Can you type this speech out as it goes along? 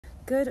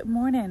Good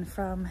morning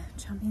from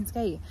Champions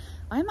Gate.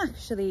 I'm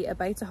actually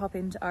about to hop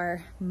into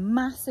our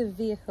massive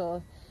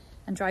vehicle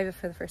and drive it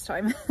for the first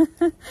time.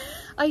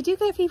 I do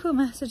get people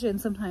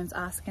messaging sometimes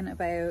asking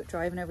about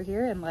driving over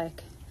here and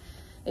like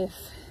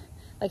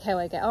how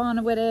I get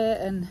on with it,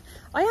 and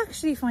I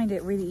actually find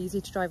it really easy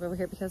to drive over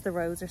here because the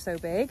roads are so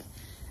big,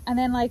 and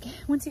then like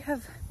once you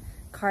have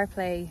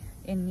CarPlay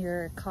in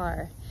your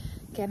car,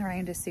 getting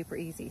around is super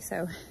easy.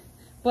 So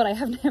but I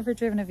have never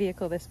driven a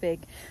vehicle this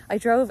big. I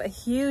drove a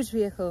huge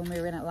vehicle when we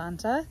were in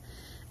Atlanta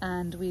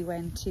and we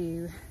went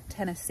to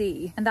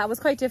Tennessee, and that was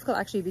quite difficult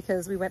actually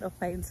because we went up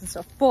mountains and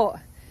stuff, but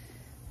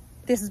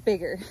this is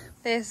bigger.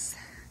 This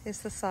is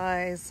the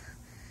size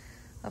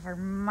of our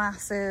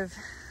massive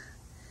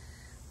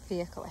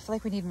vehicle. I feel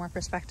like we need more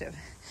perspective.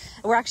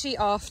 We're actually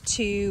off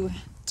to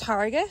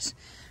Target.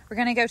 We're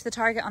going to go to the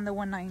Target on the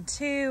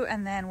 192,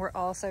 and then we're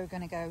also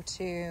going to go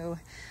to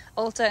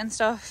Ulta and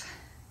stuff.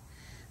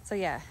 So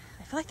yeah,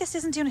 I feel like this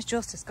isn't doing it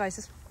justice, guys.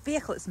 This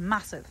vehicle is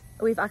massive.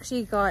 We've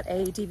actually got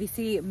a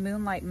DVC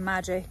Moonlight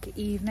Magic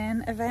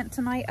Event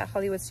tonight at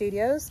Hollywood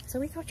Studios. So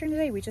we thought during the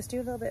day we'd just do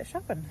a little bit of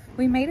shopping.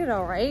 We made it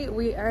all right.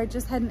 We are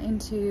just heading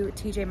into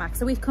TJ Maxx.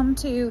 So we've come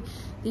to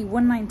the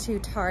 192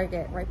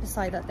 Target. Right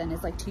beside that then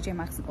is like TJ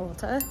Maxx and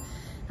Ulta.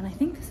 And I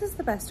think this is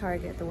the best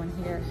Target, the one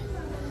here.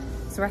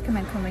 So I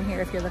recommend coming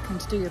here if you're looking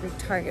to do your big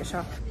Target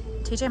shop.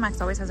 TJ Maxx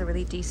always has a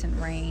really decent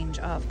range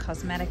of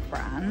cosmetic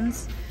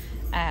brands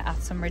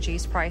at some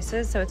reduced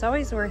prices, so it's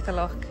always worth a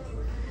look.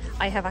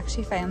 I have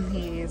actually found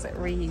these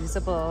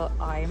reusable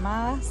eye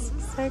masks.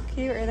 So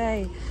cute are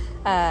they?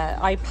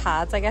 Eye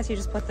pads, I guess. You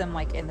just put them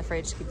like in the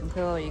fridge to keep them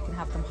cool, or you can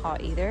have them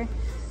hot either.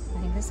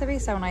 I think this would be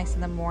so nice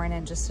in the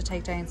morning just to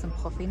take down some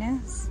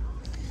puffiness.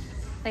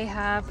 They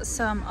have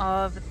some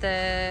of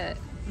the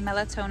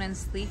melatonin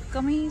sleep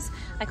gummies.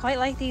 I quite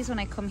like these when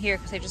I come here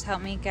because they just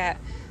help me get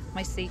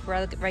my sleep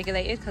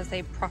regulated, because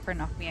they proper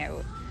knock me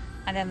out.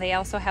 And then they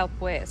also help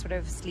with sort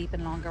of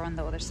sleeping longer on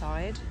the other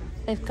side.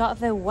 They've got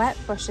the wet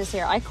brushes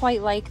here. I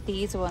quite like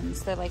these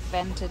ones. They're like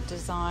vented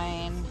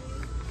design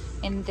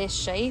in this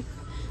shape.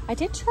 I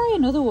did try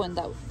another one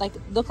that like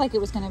looked like it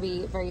was going to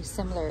be very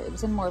similar. It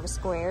was in more of a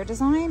square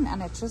design,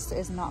 and it just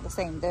is not the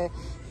same. The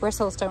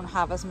bristles don't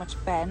have as much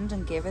bend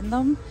and give in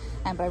them.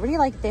 But I really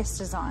like this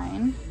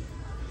design.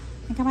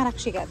 I think I might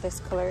actually get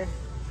this color.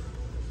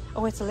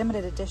 Oh, it's a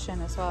limited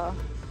edition as well.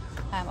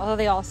 Although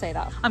they all say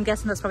that. I'm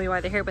guessing that's probably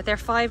why they're here, but they're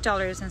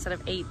 $5 instead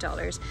of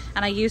 $8.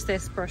 And I use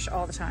this brush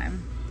all the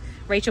time.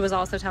 Rachel was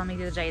also telling me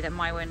the other day that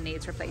my one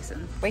needs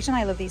replacing. Rachel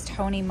and I love these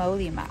Tony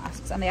Moly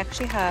masks, and they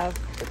actually have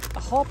a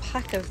whole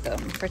pack of them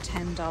for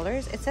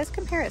 $10. It says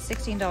compare at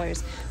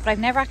 $16, but I've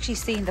never actually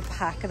seen the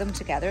pack of them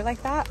together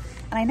like that.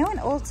 And I know in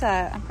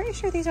Ulta, I'm pretty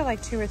sure these are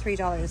like $2 or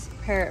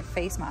 $3 per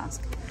face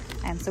mask.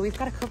 And so we've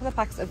got a couple of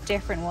packs of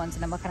different ones,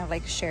 and then we'll kind of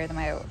like share them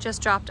out.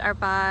 Just dropped our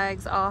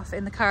bags off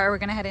in the car. We're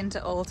gonna head into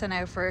Ulta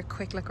now for a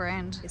quick look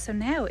around. So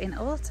now in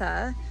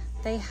Ulta,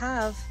 they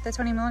have the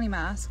Tony Moly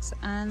masks,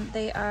 and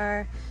they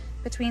are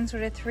between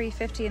sort of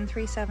 $3.50 and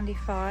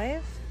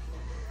 $3.75.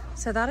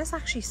 So that is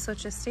actually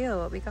such a steal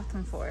what we got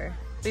them for.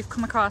 We've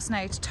come across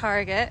now to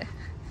Target.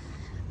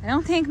 I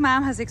don't think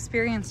Mom has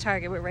experienced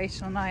Target with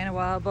Rachel and I in a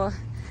while, but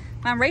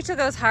Rachel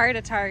goes hard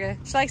at Target.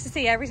 She likes to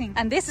see everything,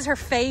 and this is her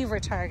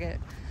favorite Target.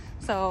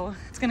 So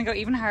it's gonna go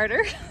even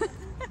harder.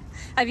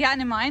 Have you had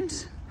in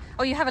mind?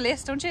 Oh, you have a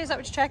list, don't you? Is that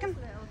what you're checking?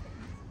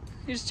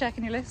 You're just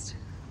checking your list.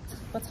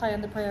 What's high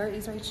on the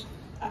priorities, Rach?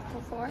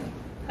 Aquaphor,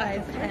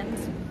 eyes, and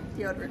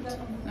deodorant.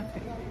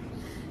 Okay.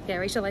 Yeah,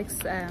 Rachel likes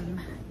the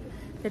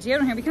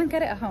deodorant here. We can't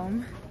get it at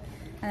home.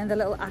 And the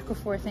little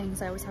Aquaphor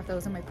things, I always have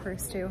those in my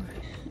purse too.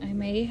 I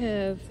may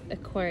have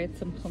acquired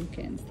some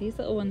pumpkins. These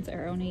little ones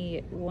are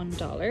only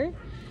 $1.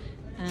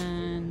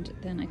 And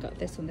then I got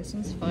this one. This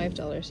one's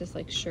 $5, this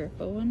like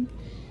Sherpa one.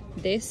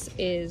 This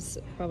is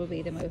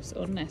probably the most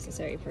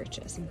unnecessary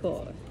purchase,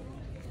 but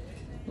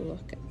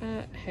look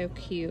at how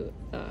cute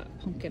that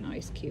pumpkin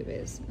ice cube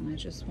is, and I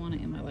just want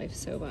it in my life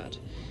so bad.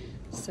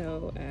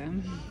 So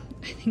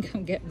I think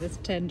I'm getting this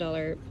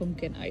 $10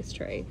 pumpkin ice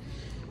tray.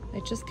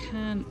 I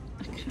can't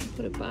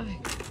put it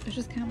back. I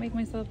just can't make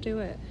myself do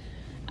it.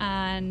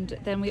 And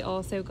then we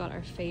also got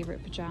our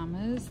favorite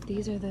pajamas.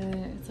 These are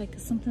it's like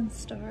something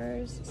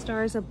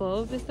Stars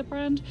Above is the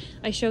brand.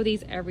 I show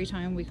these every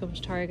time we come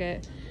to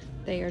Target.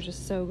 They are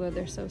just so good.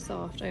 They're so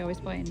soft. I always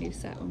buy a new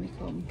set when we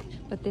come.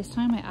 But this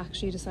time I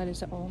actually decided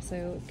to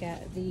also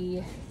get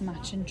the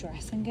matching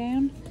dressing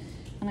gown.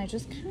 And I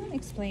just can't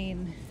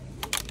explain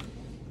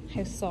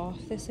how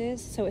soft this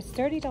is. So it's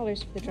 $30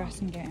 for the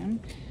dressing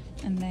gown.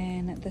 And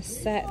then the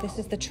set, this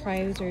is the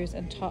trousers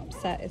and top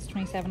set, is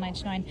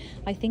 $27.99.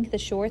 I think the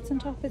shorts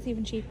and top is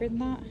even cheaper than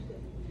that.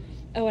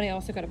 Oh, and I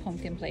also got a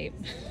pumpkin plate.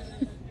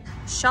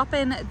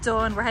 Shopping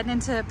done. We're heading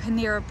into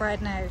Panera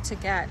Bread now to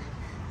get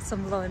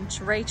some lunch.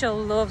 Rachel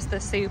loves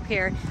the soup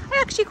here. I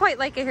actually quite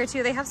like it here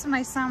too. They have some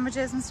nice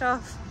sandwiches and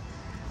stuff.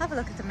 I'll have a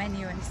look at the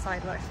menu and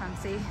decide what I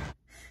fancy.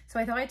 So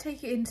I thought I'd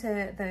take you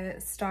into the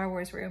Star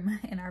Wars room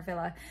in our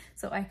villa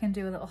so I can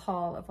do a little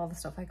haul of all the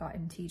stuff I got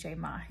in TJ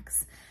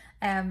Maxx.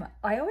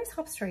 I always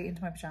hop straight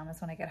into my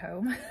pajamas when I get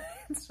home.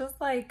 It's just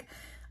like,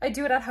 I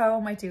do it at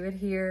home, I do it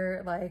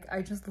here. Like,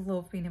 I just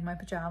love being in my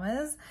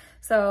pajamas.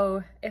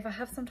 So if I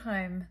have some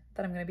time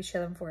that I'm going to be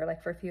chilling for,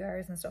 like for a few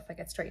hours and stuff, I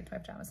get straight into my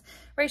pajamas.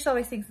 Rachel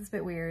always thinks it's a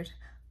bit weird.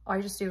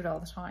 I just do it all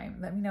the time.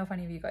 Let me know if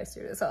any of you guys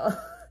do it as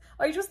well.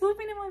 I just love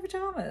being in my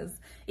pajamas.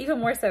 Even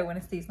more so when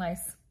it's these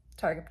nice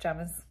Target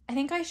pajamas. I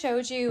think I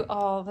showed you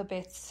all the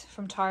bits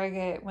from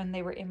Target when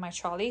they were in my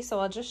trolley, so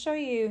I'll just show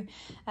you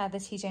the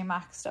TJ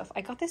Maxx stuff.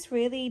 I got this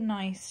really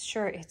nice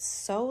shirt. It's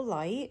so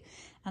light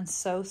and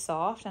so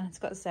soft, and it's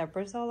got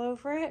zebras all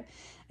over it.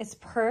 It's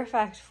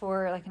perfect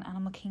for like an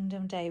Animal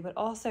Kingdom day, but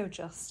also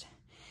just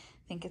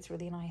think it's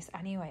really nice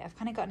anyway. I've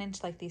kind of gotten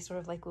into like these sort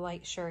of like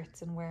light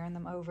shirts and wearing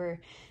them over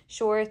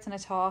shorts and a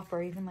top,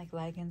 or even like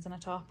leggings and a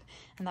top,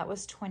 and that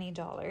was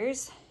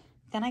 $20.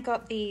 Then I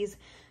got these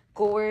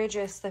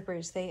gorgeous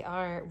slippers. They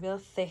are real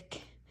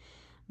thick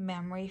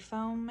memory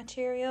foam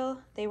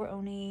material. They were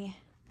only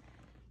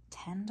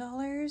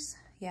 $10.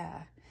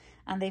 Yeah,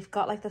 and they've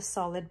got like the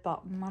solid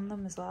bottom on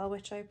them as well,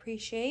 which I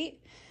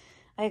appreciate.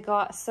 I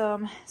got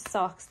some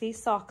socks.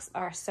 These socks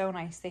are so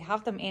nice. They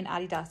have them in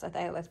Adidas at the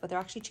outlets, but they're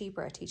actually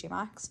cheaper at TJ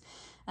Maxx,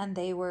 and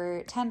they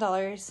were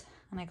 $10,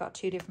 and I got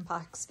 2 different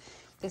packs.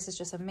 This is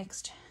just a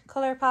mixed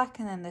color pack,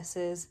 and then this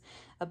is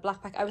a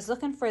black pack. I was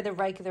looking for the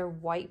regular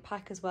white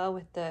pack as well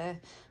with the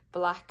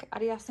black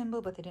Adidas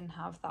symbol, but they didn't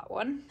have that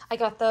one. I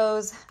got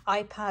those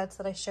iPads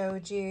that I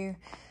showed you.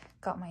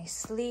 Got my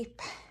sleep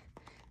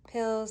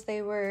pills.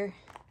 They were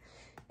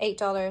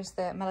 $8.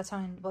 The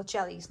melatonin, well,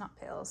 jellies, not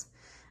pills.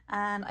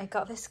 And I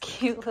got this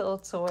cute little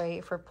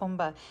toy for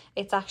Pumbaa.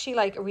 It's actually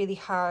like a really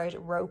hard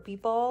ropey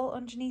ball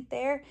underneath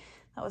there.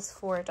 That was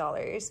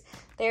 $4.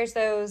 There's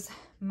those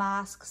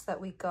masks that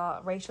we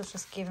got. Rachel's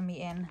just given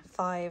me in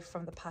 5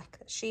 from the pack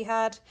that she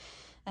had,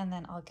 and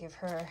then I'll give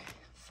her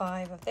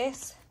 5 of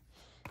this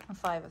and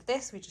 5 of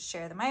this. We just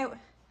share them out.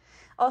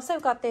 Also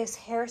got this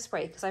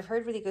hairspray because I've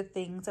heard really good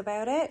things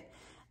about it.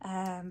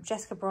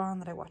 Jessica Braun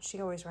that I watch,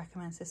 she always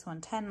recommends this one.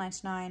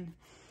 $10.99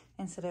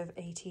 instead of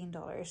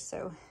 $18.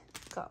 So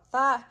got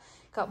that.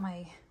 Got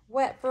my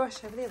wet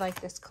brush. I really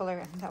like this color.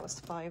 I think that was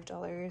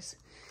 $5.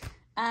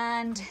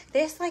 And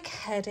this like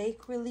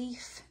headache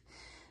relief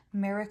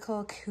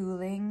miracle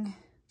cooling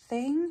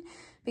thing,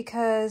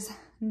 because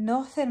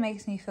nothing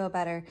makes me feel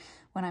better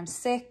when I'm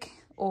sick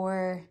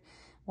or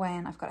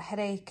when I've got a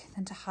headache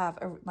than to have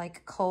a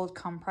like cold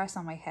compress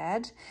on my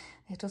head.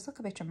 It does look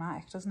a bit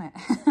dramatic, doesn't it?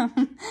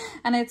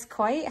 And it's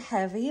quite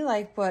heavy,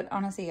 like, but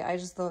honestly, I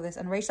just love this.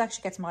 And Rachel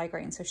actually gets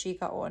migraines, so she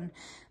got one.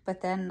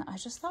 But then I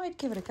just thought I'd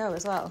give it a go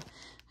as well.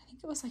 I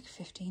think it was like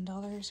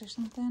 $15 or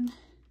something.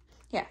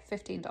 Yeah,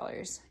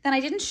 $15. Then I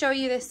didn't show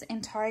you this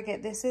in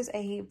Target. This is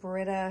a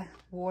Brita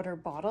water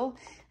bottle,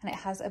 and it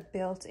has a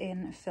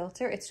built-in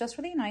filter. It's just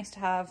really nice to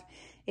have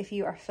if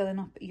you are filling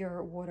up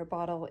your water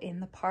bottle in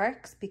the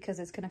parks, because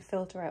it's going to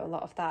filter out a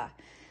lot of that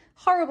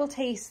horrible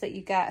taste that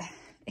you get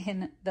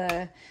in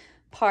the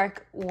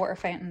park water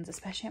fountains,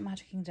 especially at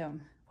Magic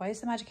Kingdom. Why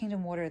is the Magic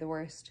Kingdom water the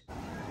worst?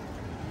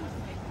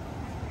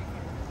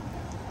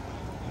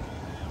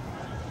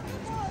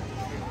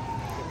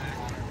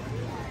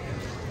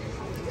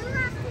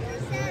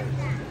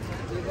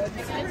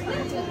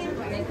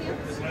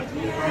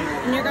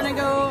 And you're gonna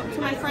go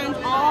to my friends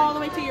all the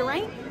way to your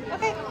right.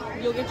 Okay.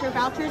 You'll get your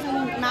vouchers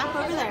and map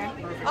over there.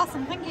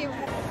 Awesome, thank you.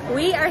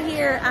 We are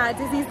here at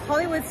Disney's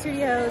Hollywood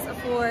Studios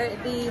for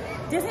the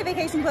Disney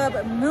Vacation Club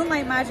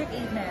Moonlight Magic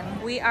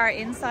Evening. We are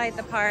inside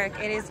the park.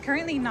 It is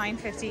currently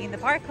 9:15. The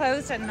park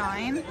closed at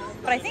 9,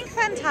 but I think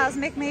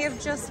Fantasmic may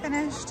have just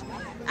finished,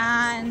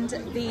 and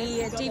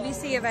the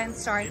DVC event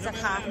starts at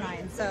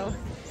 9:30. So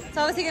it's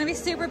obviously going to be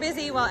super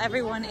busy while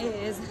everyone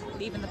is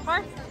leaving the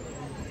park.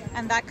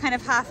 And that kind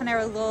of half an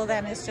hour lull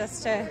then is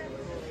just to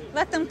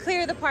let them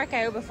clear the park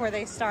out before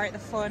they start the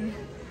fun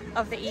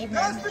of the evening.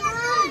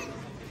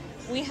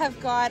 We have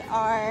got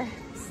our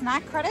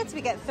snack credits.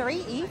 We get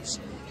 3 each.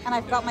 And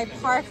I've got my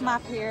park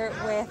map here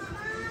with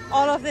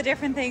all of the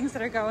different things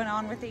that are going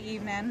on with the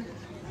evening.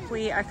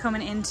 We are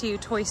coming into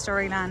Toy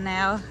Story Land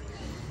now.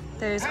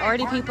 There's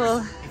already people.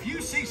 If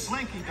you see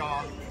Slinky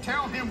Dog,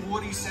 tell him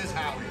Woody says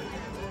howdy.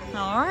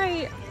 All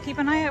right, keep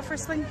an eye out for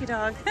Slinky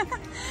Dog.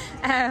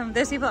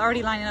 There's people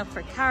already lining up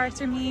for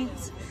character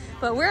meets,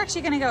 but we're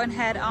actually going to go and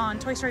head on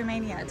Toy Story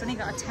Mania. It's only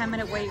got a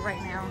 10-minute wait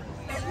right now.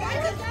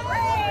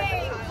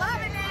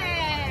 Loving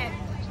it!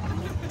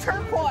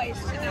 Turquoise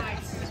tonight.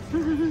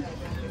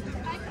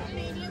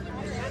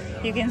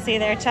 You can see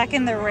they're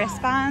checking the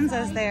wristbands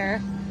as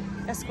they're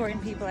escorting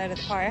people out of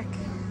the park.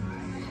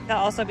 They'll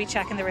also be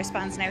checking the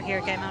wristbands now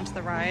here getting onto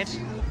the ride.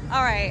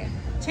 All right,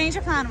 change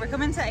of plan. We're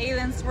coming to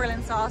Alien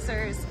Swirling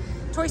Saucers.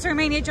 Toy Story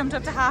Mania jumped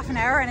up to half an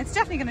hour, and it's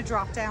definitely going to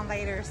drop down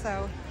later,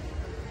 so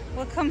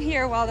we'll come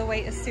here while the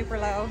wait is super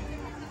low.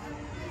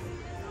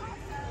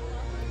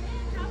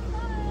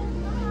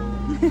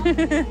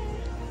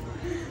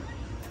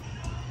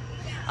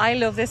 I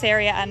love this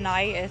area at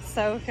night. It's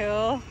so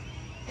cool.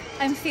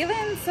 I'm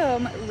feeling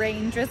some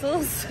rain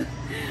drizzles.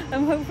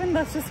 I'm hoping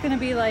that's just going to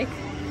be like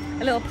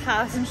a little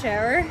pass and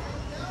shower.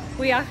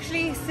 We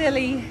actually,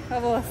 silly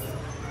of us,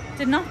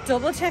 did not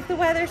double check the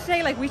weather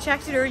today. Like, we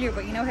checked it earlier,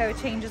 but you know how it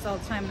changes all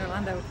the time in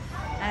Orlando.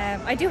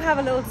 I do have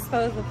a little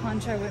disposable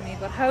poncho with me,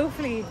 but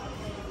hopefully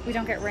we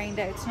don't get rained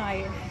out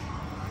tonight.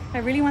 I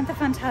really want the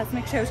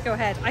Fantasmic show to go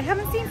ahead. I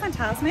haven't seen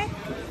Fantasmic,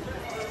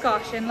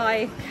 gosh, in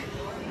like,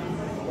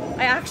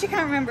 I actually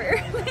can't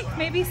remember, like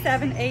maybe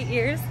 7-8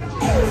 years.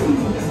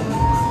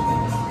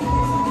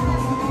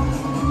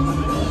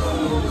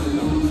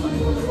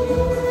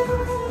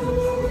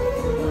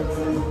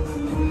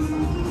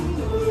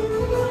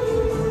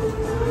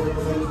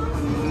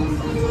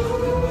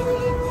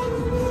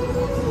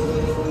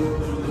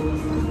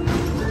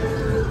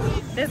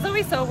 This will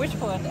be so much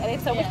fun, and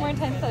it's so much more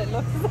intense than it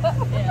looks.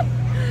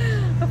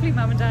 Hopefully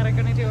Mom and Dad are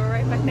going to do all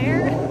right back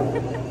there.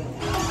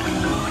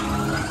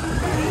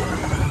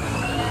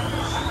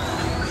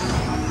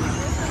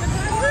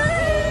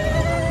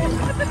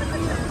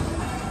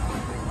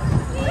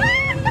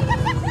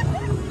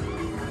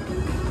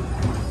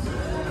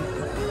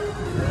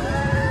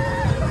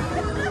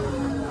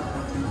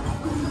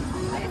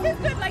 This is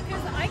good, like,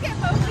 because I get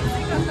mostly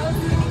sick on those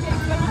skinny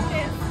things, but not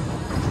this.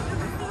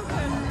 This is so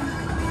good.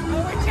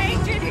 Oh, we're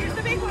changing. Here's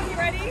the big one. You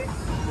ready?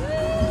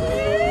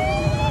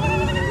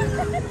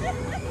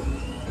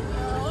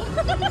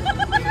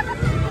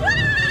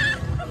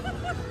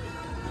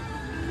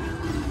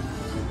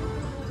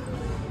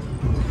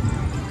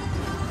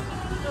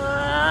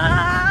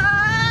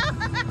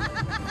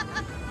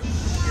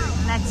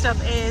 Next up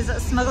is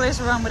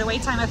Smuggler's Run with a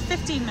wait time of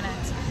 15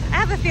 minutes. I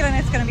have a feeling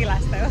it's going to be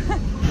less though.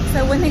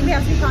 So one thing we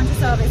have to be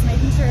conscious of is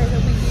making sure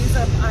that we use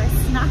up our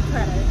snack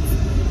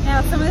credits.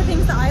 Now, some of the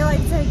things that I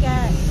like to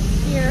get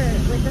here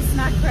with the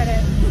snack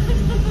credit,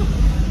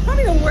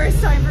 probably the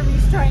worst time for me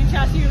to try and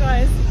chat to you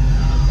guys.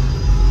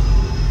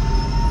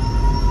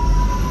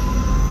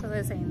 So I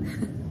was saying,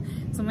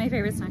 some of my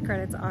favorite snack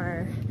credits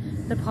are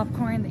the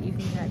popcorn that you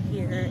can get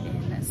here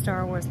in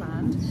Star Wars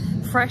Land.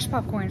 Fresh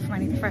popcorn from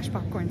any of the fresh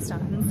popcorn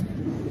stands.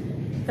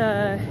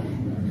 The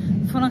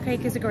funnel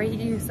cake is a great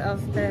use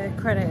of the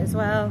credit as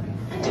well.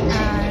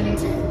 And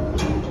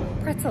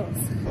pretzels.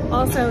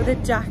 Also the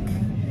Jack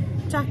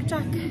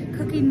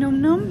cookie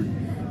num num.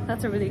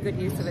 That's a really good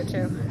use of it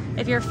too.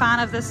 If you're a fan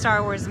of the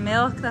Star Wars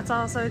milk, that's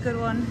also a good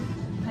one.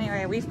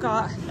 Anyway, we've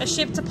got a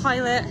ship to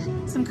pilot,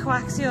 some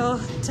coaxial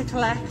to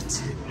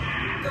collect.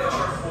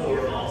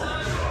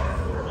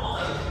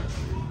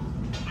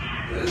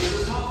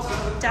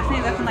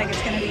 Definitely looking like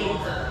it's going to be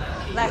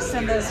less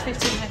than those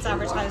 15 minutes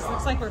advertised.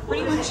 Looks like we're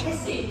pretty much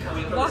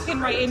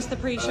walking right into the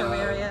pre-show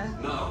area.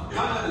 Now,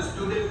 colors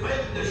to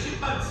defend the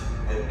shipment,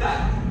 and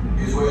that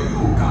is where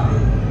you come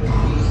in.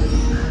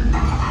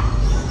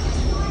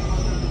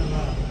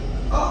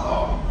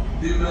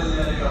 The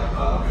Millennium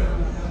Falcon.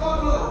 On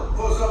board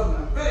for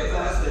some very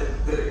fast and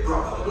very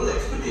profitable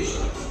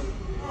expeditions.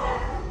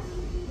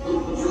 You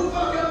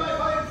forget my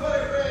fine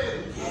furry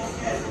friend.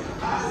 Yes,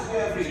 as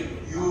every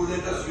you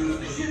let us use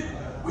the ship,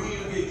 we'll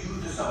get you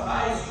the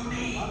supplies you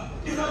need.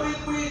 It's a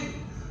win-win.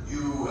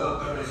 You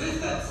help the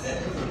resistance,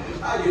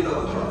 and you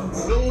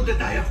know that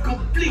I have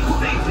complete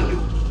faith in you.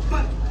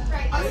 But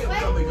I am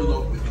coming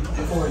along with you.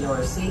 For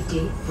your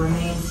safety,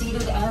 remain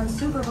seated and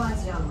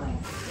supervise youngly.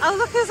 Oh,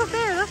 look who's up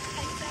there, look.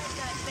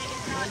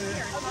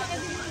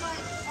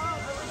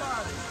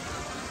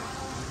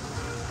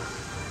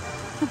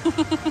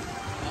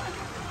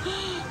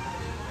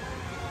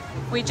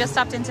 We just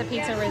stopped into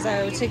Pizza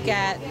Rizzo to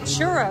get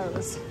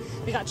churros.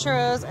 We got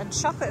churros and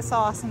chocolate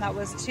sauce, and that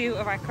was 2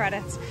 of our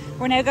credits.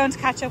 We're now going to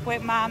catch up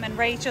with Mom and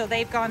Rachel.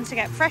 They've gone to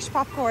get fresh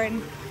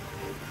popcorn.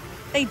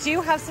 They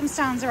do have some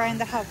stands around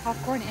that have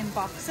popcorn in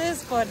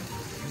boxes, but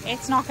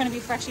it's not going to be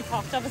freshly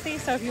popped, obviously.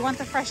 So if you want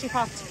the freshly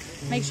popped,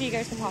 make sure you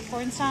go to the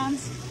popcorn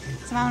stands.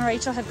 So Mom and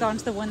Rachel have gone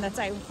to the one that's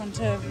out in front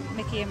of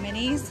Mickey and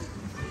Minnie's.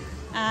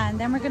 And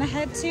then we're going to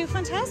head to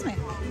Fantasmic.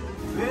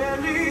 They're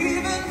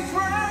leaving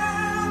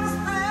friends,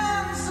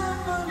 and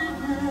somebody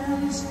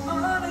ends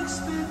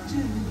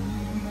unexpectedly.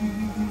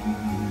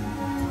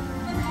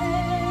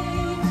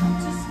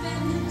 To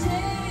spend the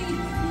day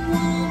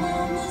warm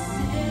on the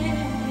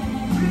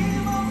sand.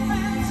 Dream of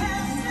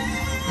fantastic.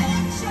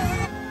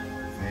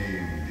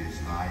 Famed is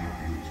thy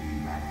beauty,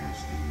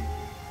 majesty,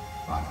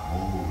 but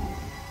hold,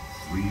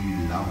 3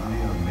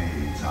 lovelier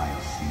maids I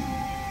see,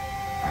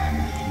 and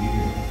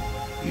here,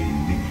 in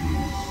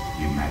Mickey's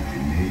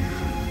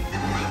imagination.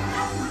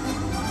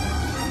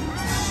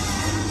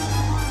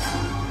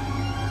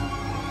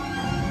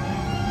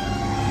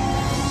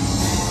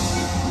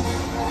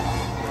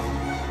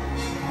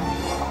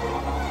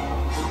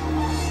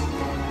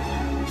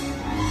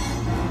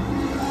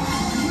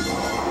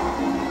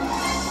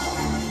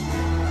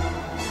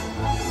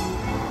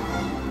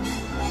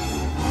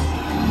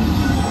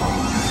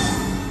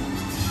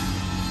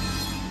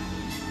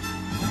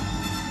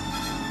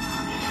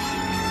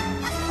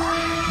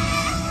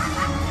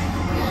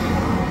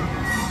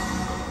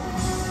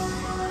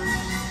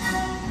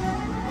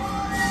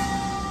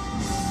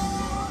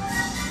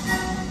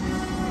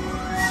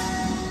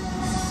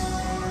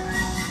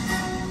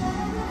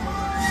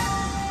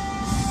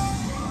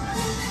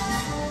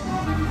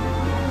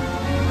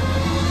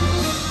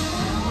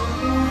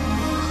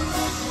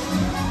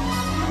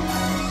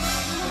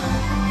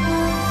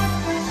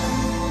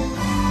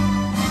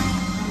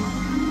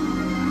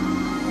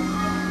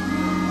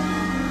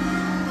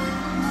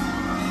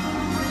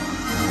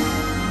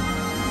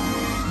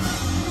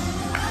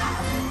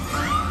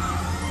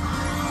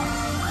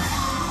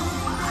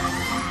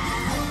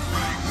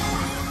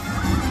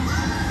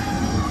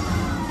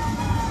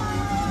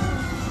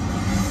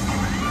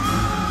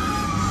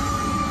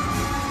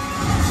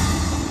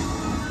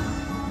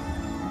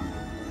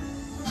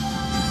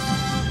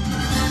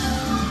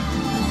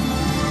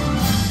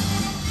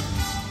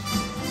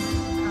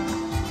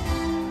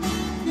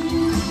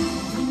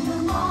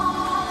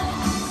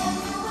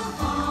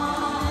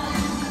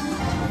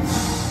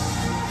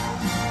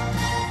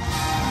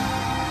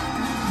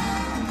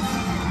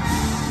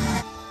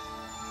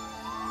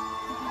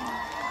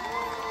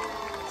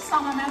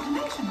 strong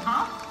imagination,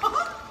 huh?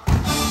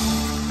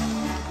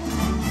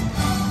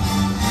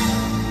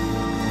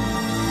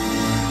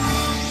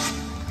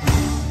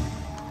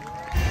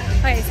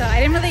 Okay, so I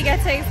didn't really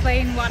get to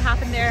explain what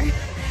happened there.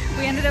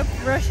 We ended up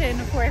rushing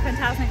for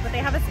Fantasmic, but they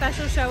have a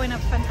special showing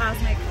of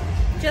Fantasmic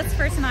just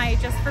for tonight,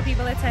 just for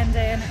people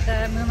attending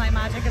the Moonlight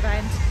Magic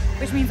event,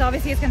 which means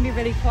obviously it's going to be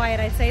really quiet.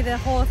 I'd say the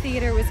whole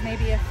theatre was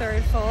maybe a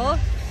third full.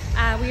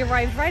 We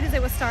arrived right as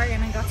it was starting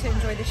and got to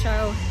enjoy the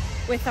show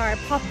with our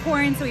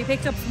popcorn. So we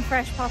picked up some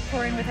fresh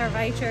popcorn with our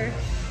voucher.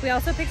 We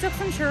also picked up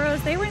some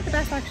churros. They weren't the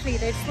best actually,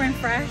 they just weren't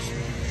fresh.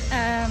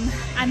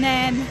 And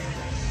then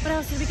what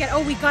else did we get?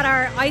 Oh, we got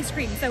our ice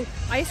cream. So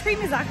ice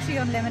cream is actually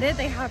unlimited.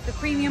 They have the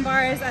premium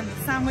bars and the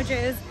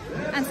sandwiches,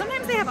 and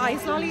sometimes they have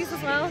ice lollies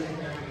as well.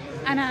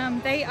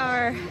 And they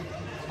are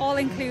all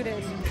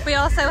included. We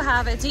also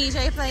have a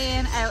DJ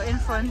playing out in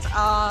front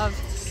of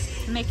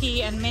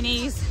Mickey and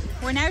Minnie's.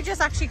 We're now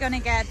just actually going to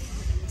get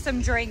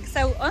some drinks.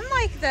 So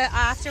unlike the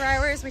after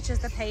hours, which is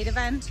the paid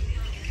event,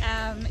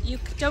 you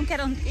don't get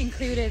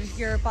included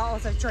your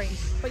bottles of drink,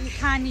 but you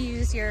can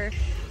use your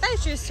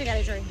vouchers to get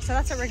a drink. So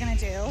that's what we're going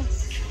to do.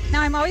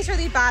 Now, I'm always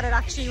really bad at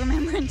actually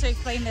remembering to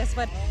explain this,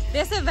 but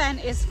this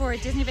event is for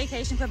Disney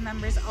Vacation Club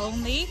members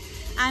only.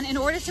 And in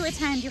order to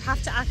attend, you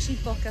have to actually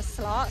book a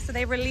slot. So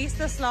they release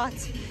the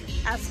slots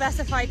at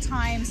specified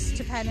times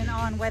depending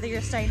on whether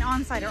you're staying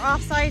on-site or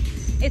off-site.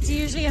 It's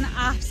usually an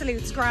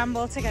absolute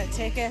scramble to get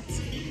tickets.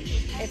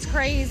 It's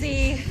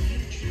crazy.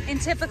 In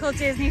typical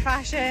Disney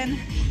fashion,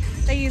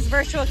 they use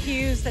virtual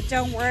queues that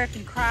don't work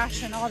and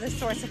crash and all this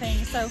sorts of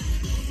things. So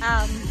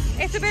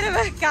it's a bit of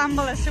a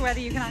gamble as to whether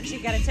you can actually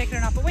get a ticket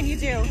or not. But when you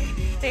do,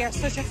 they are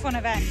such a fun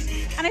event.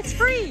 And it's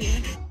free.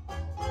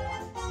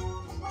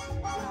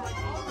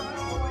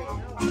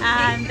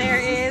 And there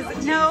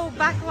is no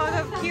backlog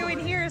of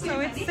queuing here, so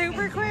it's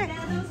super quick.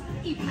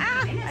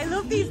 I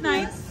love these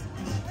nights.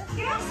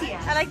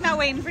 I like not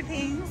waiting for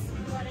things.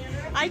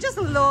 I just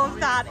love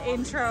that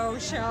intro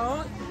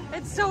show.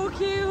 It's so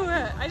cute.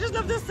 I just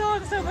love this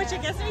song so much.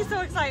 It gets me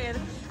so excited.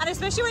 And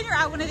especially when you're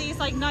at one of these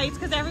like nights,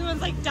 because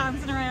everyone's like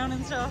dancing around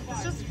and stuff.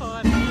 It's just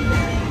fun.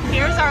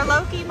 Here's our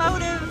Loki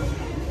motive.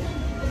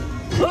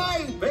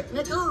 Hi,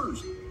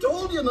 picnickers.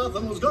 Told you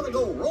nothing was gonna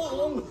go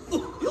wrong.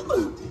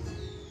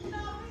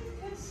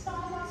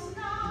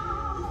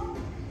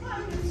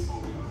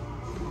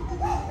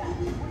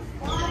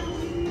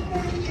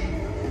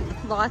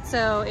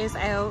 Lotso is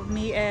out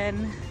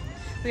meeting.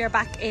 We are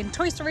back in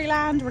Toy Story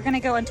Land. We're gonna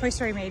go on Toy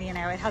Story Mania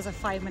now. It has a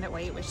 5-minute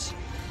wait, which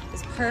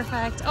is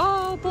perfect.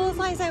 Oh,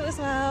 Bullseye's out as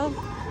well.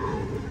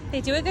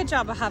 They do a good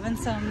job of having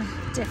some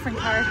different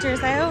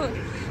characters out.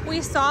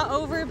 We saw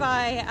over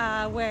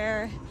by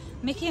where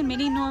Mickey and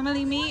Minnie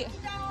normally meet,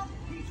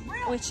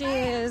 which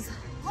is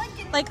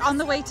like on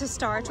the way to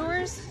Star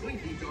Tours.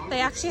 They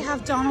actually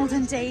have Donald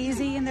and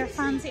Daisy in their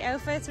fancy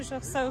outfits, which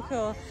looks so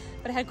cool,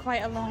 but it had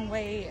quite a long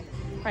wait.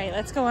 Right,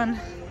 let's go on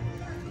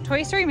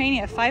Toy Story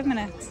Mania, 5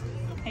 minutes.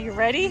 Are you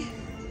ready?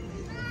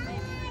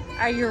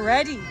 Are you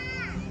ready?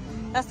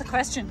 That's the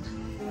question.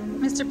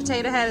 Mr.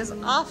 Potato Head is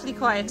awfully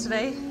quiet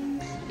today.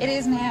 It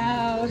is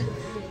now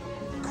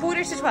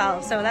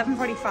 11:45, so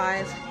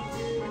 11:45.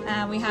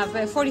 We have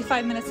about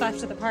 45 minutes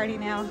left of the party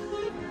now.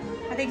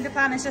 I think the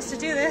plan is just to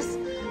do this.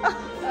 Oh,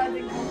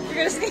 you're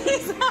gonna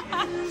sneeze.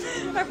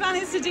 Our plan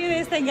is to do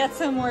this, then get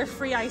some more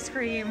free ice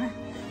cream.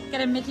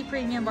 Get a Mickey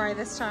premium bar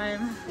this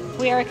time.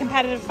 We are a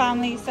competitive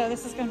family, so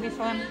this is going to be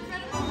fun.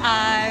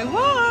 I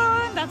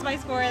won! That's my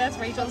score, that's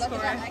Rachel's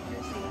score.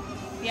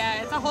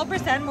 Yeah, it's a whole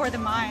 % more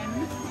than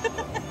mine.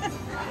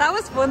 That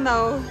was fun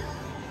though.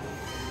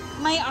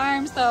 My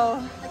arms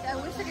though. Like, I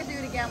wish I could do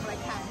it again, but I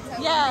can't.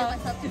 So yeah,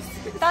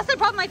 that's the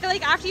problem. I feel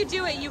like after you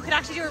do it, you could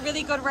actually do a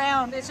really good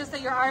round. It's just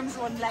that your arms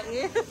wouldn't let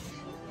you.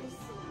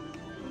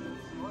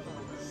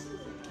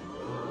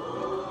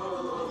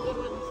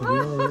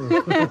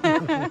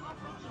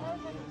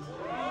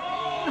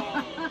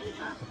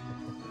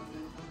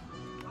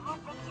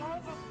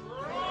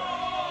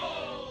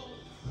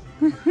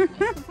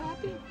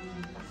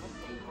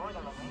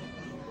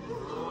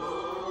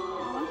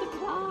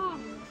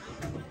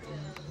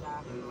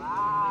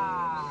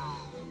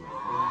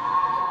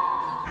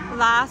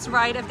 Last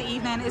ride of the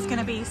evening is going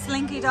to be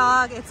Slinky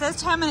Dog. It says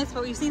 10 minutes,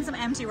 but we've seen some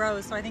empty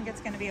rows, so I think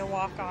it's going to be a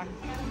walk on.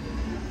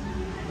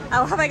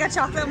 Oh, have I got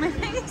chocolate on my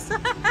face?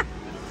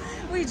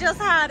 We just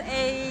had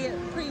a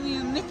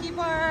premium Mickey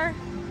bar.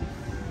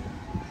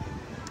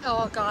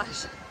 Oh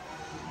gosh,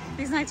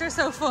 these nights are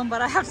so fun,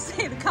 but I have to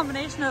say the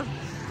combination of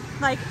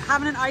like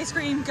having an ice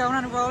cream, going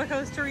on a roller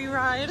coaster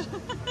ride.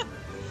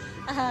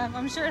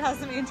 I'm sure it has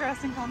some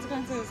interesting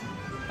consequences,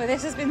 but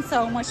this has been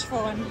so much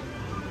fun.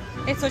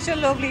 It's such a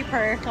lovely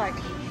perk. Like,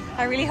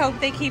 I really hope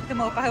they keep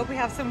them up. I hope we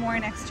have some more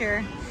next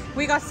year.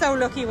 We got so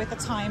lucky with the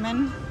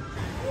timing.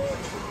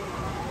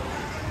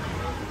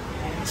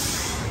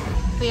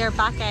 We are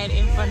back out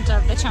in front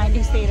of the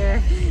Chinese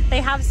theatre.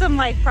 They have some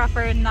like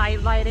proper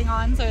night lighting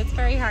on, so it's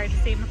very hard to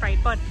see, I'm afraid.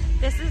 But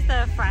this is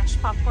the fresh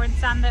popcorn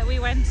stand that we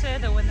went to,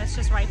 the one that's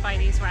just right by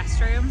these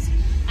restrooms.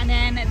 And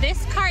then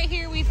this cart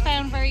here we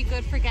found very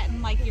good for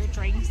getting like your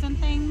drinks and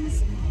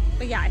things.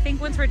 But yeah, I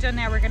think once we're done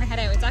now, we're gonna head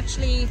out. It's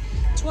actually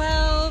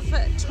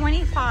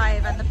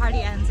 12:25 and the party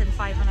ends in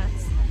 5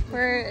 minutes.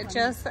 We're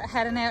just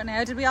heading out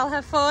now. Did we all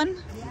have fun?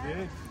 Yeah. It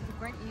was a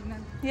great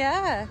evening.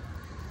 Yeah.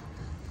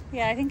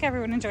 Yeah, I think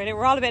everyone enjoyed it.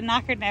 We're all a bit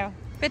knackered now.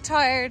 A bit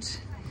tired.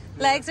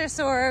 Legs are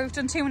sore. We've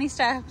done too many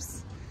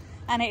steps.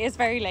 And it is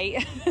very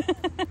late.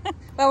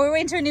 Well, we're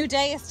into a new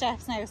day of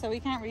steps now, so we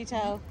can't really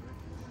tell.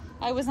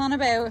 I was on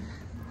about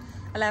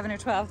 11 or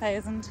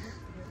 12,000.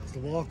 The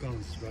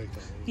walk-ons, right?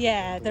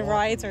 Yeah, the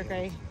rides are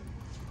great.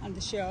 And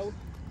the show.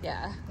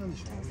 Yeah. I'm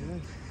sure, yeah.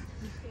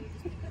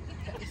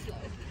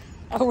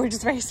 Oh, we're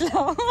just very slow.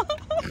 Why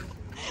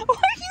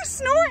are you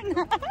snorting?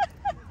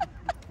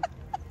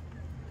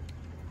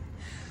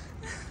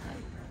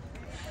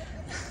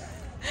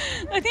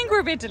 I think we're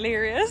a bit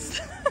delirious.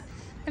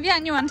 Have you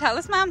anything you want to tell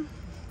us, ma'am?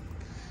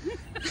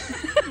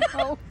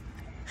 Oh,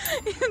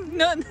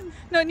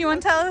 Nothing you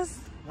want to tell us?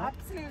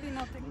 absolutely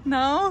nothing.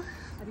 No?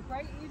 Had a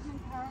great evening,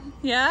 Karen.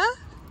 Yeah?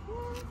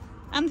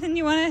 Anything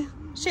you want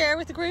to share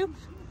with the group?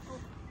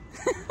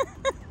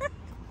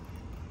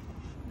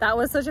 That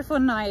was such a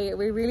fun night.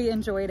 We really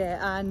enjoyed it,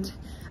 and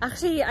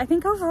actually I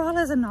think overall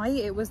as a night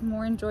it was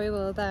more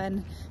enjoyable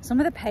than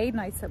some of the paid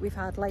nights that we've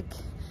had, like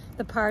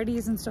the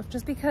parties and stuff,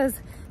 just because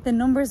the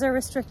numbers are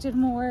restricted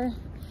more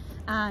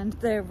and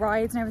the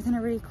rides and everything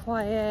are really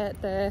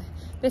quiet. The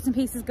bits and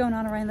pieces going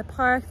on around the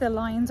park, the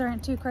lines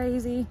aren't too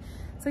crazy.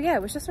 So yeah,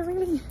 it was just a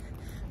really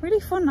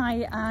fun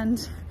night,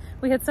 and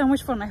we had so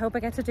much fun. I hope I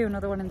get to do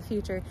another one in the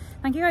future.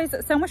 Thank you guys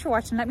so much for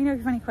watching. Let me know if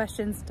you have any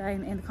questions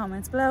down in the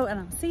comments below, and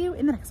I'll see you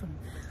in the next one.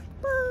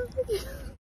 Bye.